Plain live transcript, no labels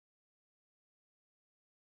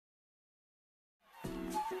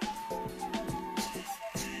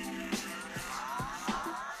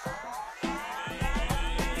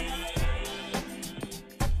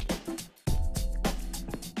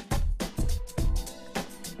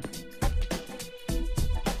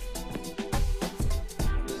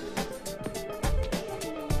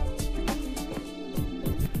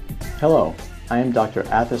Hello, I am Dr.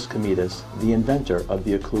 Athos Kamidas, the inventor of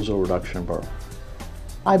the Occlusal Reduction Bur.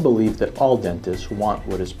 I believe that all dentists want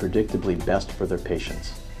what is predictably best for their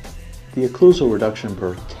patients. The Occlusal Reduction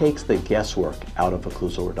Bur takes the guesswork out of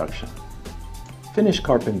occlusal reduction. Finnish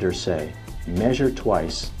carpenters say, measure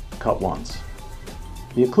twice, cut once.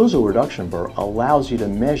 The Occlusal Reduction Bur allows you to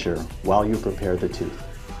measure while you prepare the tooth.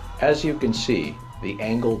 As you can see, the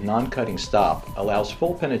angled non-cutting stop allows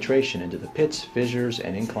full penetration into the pits, fissures,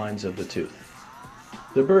 and inclines of the tooth.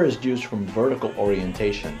 The burr is used from vertical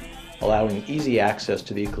orientation, allowing easy access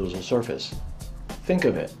to the occlusal surface. Think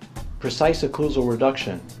of it, precise occlusal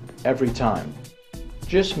reduction every time.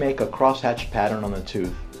 Just make a crosshatched pattern on the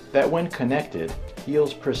tooth that, when connected,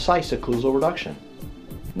 yields precise occlusal reduction.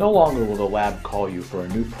 No longer will the lab call you for a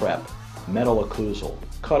new prep, metal occlusal,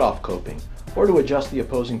 cutoff coping, or to adjust the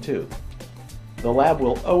opposing tooth. The lab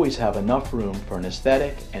will always have enough room for an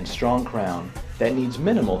aesthetic and strong crown that needs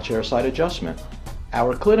minimal chairside adjustment.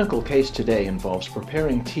 Our clinical case today involves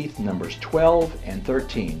preparing teeth numbers 12 and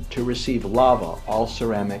 13 to receive lava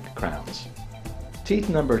all-ceramic crowns. Teeth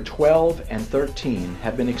number 12 and 13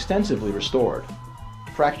 have been extensively restored.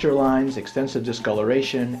 Fracture lines, extensive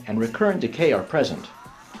discoloration, and recurrent decay are present.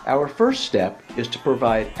 Our first step is to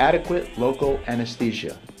provide adequate local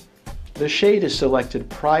anesthesia. The shade is selected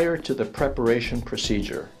prior to the preparation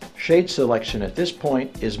procedure. Shade selection at this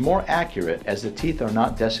point is more accurate as the teeth are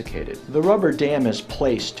not desiccated. The rubber dam is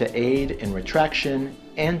placed to aid in retraction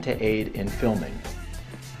and to aid in filming.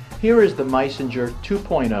 Here is the Meisinger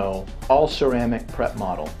 2.0 all-ceramic prep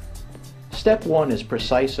model. Step 1 is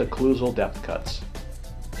precise occlusal depth cuts.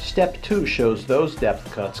 Step 2 shows those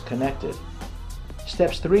depth cuts connected.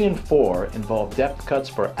 Steps 3 and 4 involve depth cuts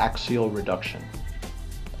for axial reduction.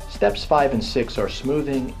 Steps 5 and 6 are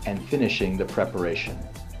smoothing and finishing the preparation.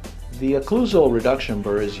 The Occlusal Reduction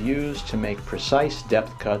Bur is used to make precise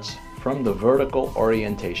depth cuts from the vertical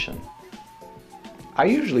orientation. I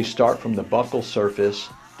usually start from the buccal surface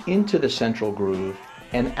into the central groove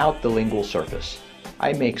and out the lingual surface.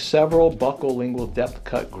 I make several buccal lingual depth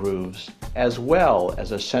cut grooves as well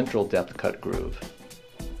as a central depth cut groove.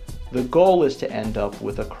 The goal is to end up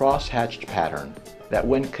with a cross-hatched pattern that,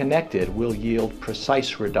 when connected, will yield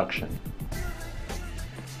precise reduction.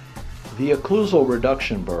 The Occlusal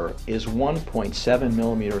Reduction Bur is 1.7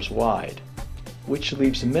 millimeters wide, which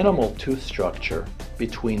leaves minimal tooth structure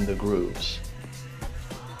between the grooves.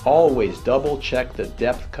 Always double check the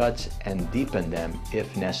depth cuts and deepen them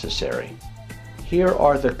if necessary. Here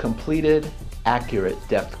are the completed, accurate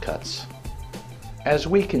depth cuts. As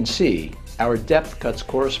we can see, our depth cuts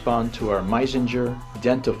correspond to our Meisinger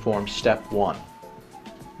Dentiform Step 1.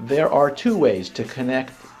 There are two ways to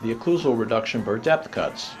connect the Occlusal Reduction Bur depth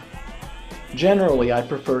cuts. Generally, I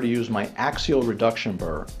prefer to use my axial reduction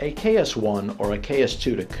burr, a KS1 or a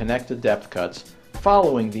KS2, to connect the depth cuts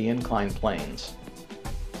following the inclined planes.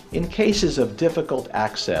 In cases of difficult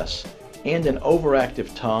access and an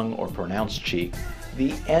overactive tongue or pronounced cheek,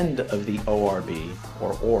 the end of the ORB,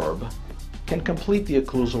 or orb, can complete the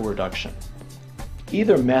occlusal reduction.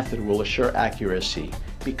 Either method will assure accuracy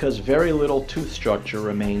because very little tooth structure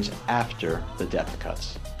remains after the depth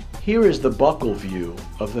cuts. Here is the buccal view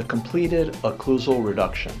of the completed occlusal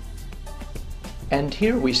reduction. And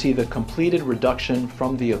here we see the completed reduction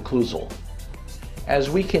from the occlusal. As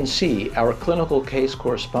we can see, our clinical case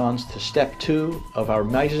corresponds to step 2 of our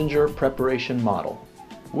Meisinger preparation model.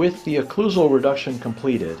 With the occlusal reduction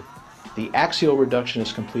completed, the axial reduction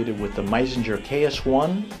is completed with the Meisinger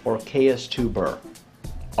KS1 or KS2 burr.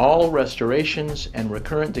 All restorations and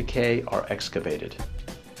recurrent decay are excavated.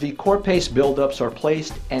 The core-pace buildups are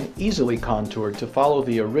placed and easily contoured to follow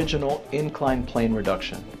the original inclined plane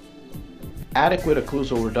reduction. Adequate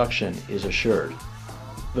occlusal reduction is assured.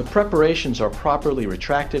 The preparations are properly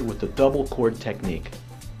retracted with the double cord technique.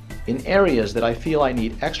 In areas that I feel I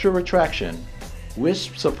need extra retraction,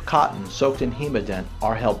 wisps of cotton soaked in Hemodent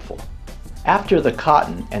are helpful. After the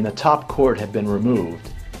cotton and the top cord have been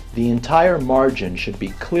removed, the entire margin should be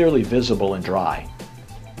clearly visible and dry.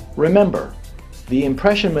 Remember, the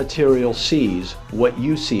impression material sees what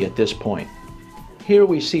you see at this point. Here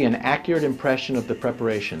we see an accurate impression of the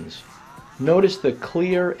preparations. Notice the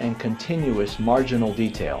clear and continuous marginal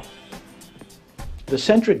detail. The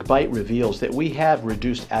centric bite reveals that we have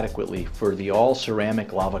reduced adequately for the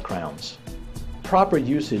all-ceramic lava crowns. Proper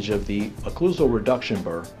usage of the Occlusal Reduction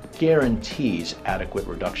Bur guarantees adequate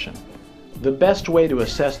reduction. The best way to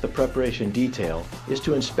assess the preparation detail is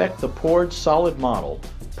to inspect the poured solid model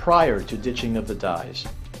prior to ditching of the dies.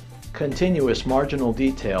 Continuous marginal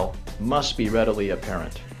detail must be readily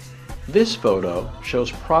apparent. This photo shows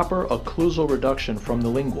proper occlusal reduction from the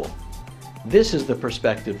lingual. This is the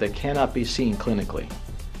perspective that cannot be seen clinically.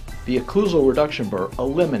 The Occlusal Reduction Bur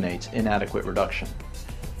eliminates inadequate reduction.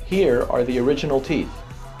 Here are the original teeth.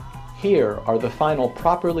 Here are the final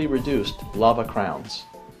properly reduced lava crowns.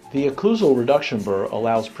 The Occlusal Reduction Bur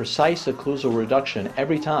allows precise occlusal reduction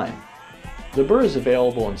every time. The burr is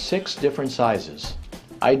available in 6 different sizes.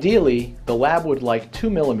 Ideally, the lab would like 2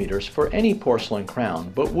 mm for any porcelain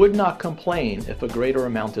crown, but would not complain if a greater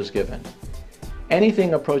amount is given.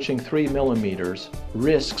 Anything approaching 3 mm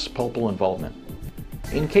risks pulpal involvement.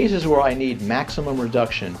 In cases where I need maximum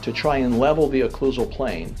reduction to try and level the occlusal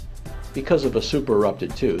plane because of a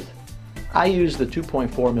super-erupted tooth, I use the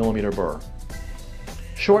 2.4 mm burr.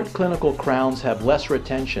 Short clinical crowns have less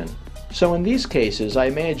retention, so in these cases I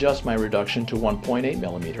may adjust my reduction to 1.8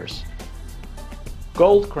 mm.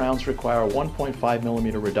 Gold crowns require a 1.5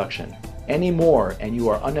 mm reduction. Any more and you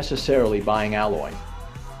are unnecessarily buying alloy.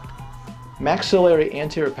 Maxillary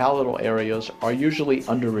anterior palatal areas are usually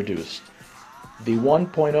under-reduced. The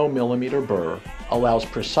 1.0 mm burr allows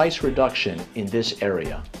precise reduction in this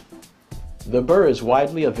area. The burr is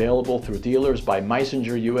widely available through dealers by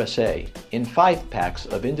Meisinger USA in 5 packs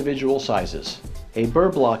of individual sizes. A burr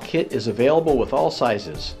block kit is available with all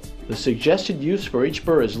sizes. The suggested use for each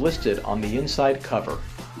burr is listed on the inside cover.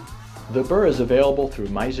 The burr is available through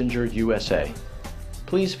Meisinger USA.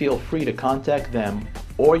 Please feel free to contact them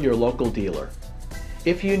or your local dealer.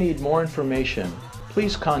 If you need more information,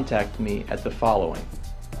 please contact me at the following.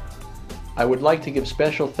 I would like to give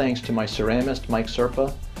special thanks to my ceramist Mike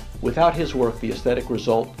Serpa. Without his work, the aesthetic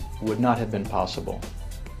result would not have been possible.